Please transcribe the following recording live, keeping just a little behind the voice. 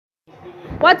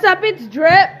What's up? It's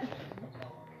Drip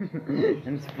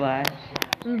and Splash.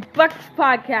 Bucks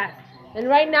Podcast. And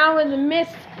right now we're in the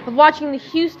midst of watching the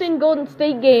Houston Golden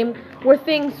State game where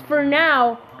things for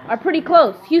now are pretty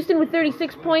close. Houston with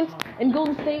 36 points and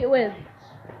Golden State with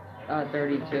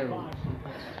 32.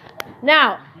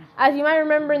 Now, as you might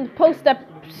remember in the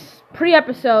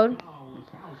pre-episode,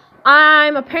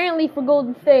 I'm apparently for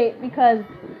Golden State because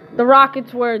the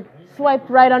Rockets were swiped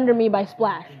right under me by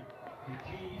Splash.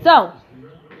 So,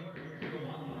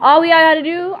 all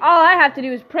I have to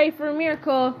do is pray for a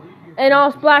miracle, and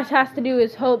all Splash has to do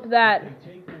is hope that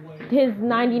his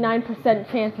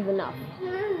 99% chance is enough.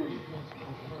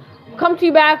 Come to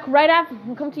you back right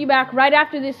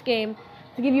after this game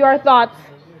to give you our thoughts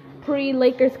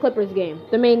pre-Lakers-Clippers game,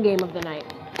 the main game of the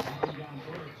night.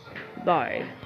 Bye.